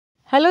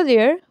Hello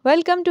there,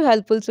 welcome to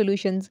Helpful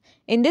Solutions.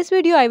 In this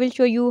video, I will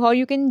show you how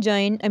you can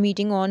join a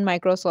meeting on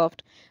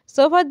Microsoft.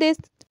 So for this,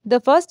 the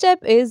first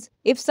step is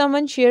if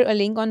someone share a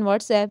link on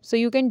WhatsApp so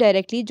you can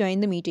directly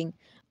join the meeting.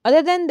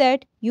 Other than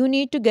that, you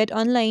need to get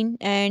online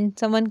and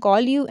someone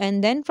call you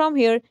and then from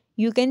here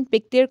you can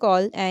pick their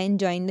call and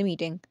join the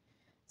meeting.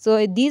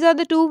 So these are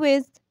the two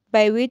ways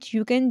by which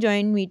you can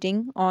join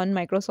meeting on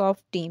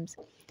Microsoft Teams.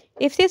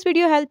 If this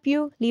video helped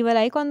you, leave a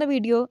like on the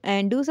video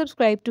and do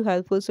subscribe to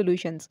Helpful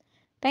Solutions.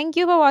 Thank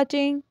you for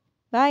watching.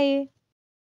 Bye.